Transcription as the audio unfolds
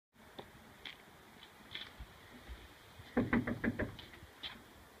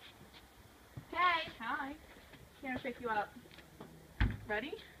Hey. Hi. Here to pick you up.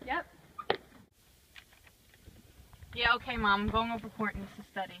 Ready? Yep. Yeah, okay, Mom. I'm going over Courtney's to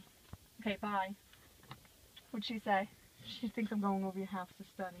study. Okay, bye. What'd she say? She thinks I'm going over your house to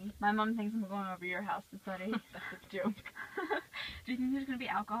study. My mom thinks I'm going over your house to study. That's a joke. Do you think there's going to be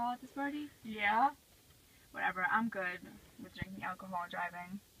alcohol at this party? Yeah. Whatever, I'm good with drinking alcohol and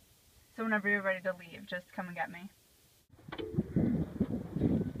driving. So whenever you're ready to leave, just come and get me.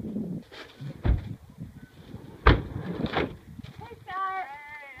 Hey, Scott.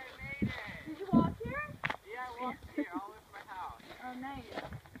 Hey, I made it. Did you walk here? Yeah, I walked here all the way from my house. Oh, nice.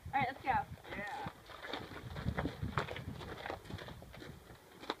 Alright, let's go. Yeah.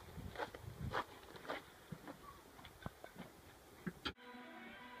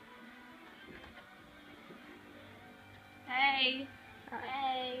 Hey.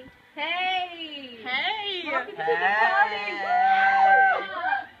 Hey. Hey. Hey. Welcome to the Hey. party.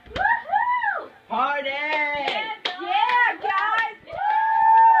 Woo! Woohoo! Party! Yeah, guys.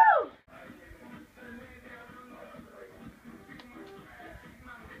 Woo!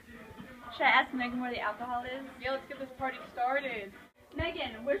 Should I ask Megan where the alcohol is? Yeah, let's get this party started.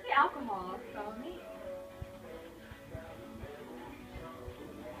 Megan, where's the alcohol? Follow me.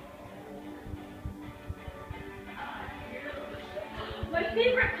 My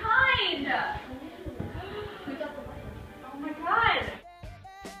favorite kind! Oh my god!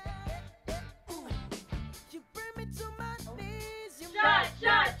 Shot,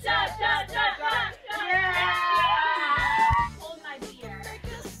 shot, shot, shot, shot, shot, shot! Yeah! Hold my beer.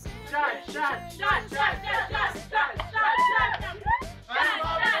 Shot, shot, Shot, shot, shot, shot, shot, shot,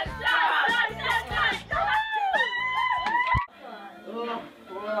 Oh,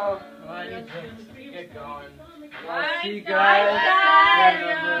 whoa. I need to get going. Bye, See you guys.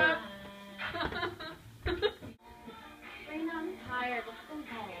 guys. Raina, I'm tired. Let's go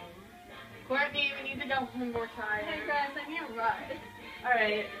home. Courtney, we need to go home. We're tired. Hey guys, I need a ride.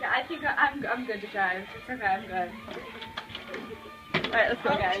 Alright, yeah, I think I'm good to drive. It's okay, I'm good. Alright, let's go,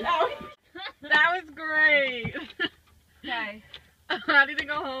 guys. That was great. Okay. How did it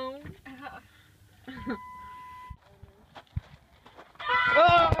go home?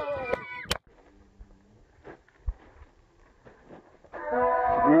 Oh!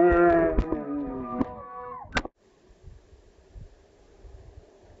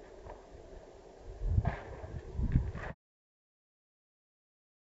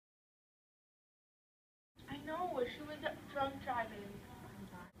 I know, she was drunk driving.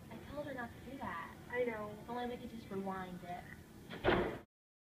 I told her not to do that. I know. Only we could just rewind it.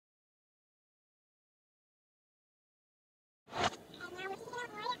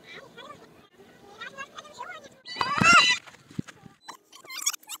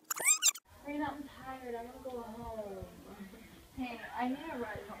 Raina, I'm tired. I want to go home. Hey, I need a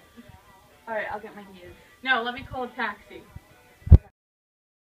ride home. Alright, I'll get my keys. No, let me call a taxi.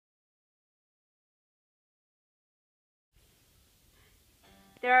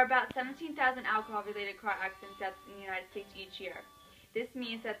 There are about 17,000 alcohol-related car accident deaths in the United States each year. This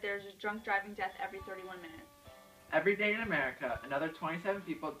means that there's a drunk driving death every 31 minutes. Every day in America, another 27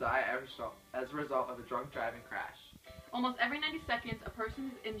 people die as a result of a drunk driving crash. Almost every 90 seconds, a person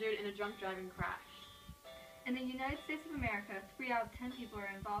is injured in a drunk driving crash. In the United States of America, 3 out of 10 people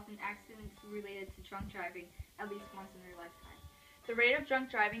are involved in accidents related to drunk driving at least once in their lifetime. The rate of drunk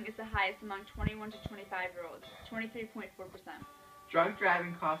driving is the highest among 21 to 25-year-olds, 23.4%. Drunk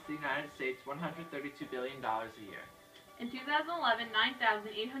driving costs the United States $132 billion a year. In 2011,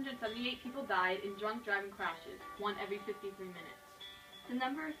 9,878 people died in drunk driving crashes, one every 53 minutes. The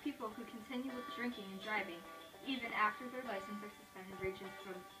number of people who continue with drinking and driving, even after their license are suspended, ranges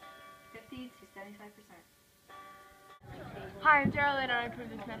from 50 to 75%. Hi, I'm Geraldine and I approve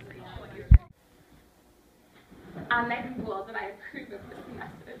this message. I'm Megan Gould and I approve of this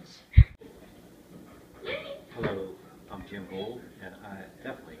message. Hello, I'm Jim Gold, and I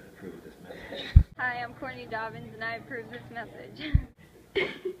definitely approve of this message. Hi, I'm Courtney Dobbins and I approve this message.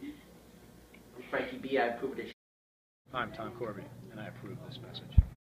 Frankie B, I approve of this. I'm Tom Corby, and I approve this message.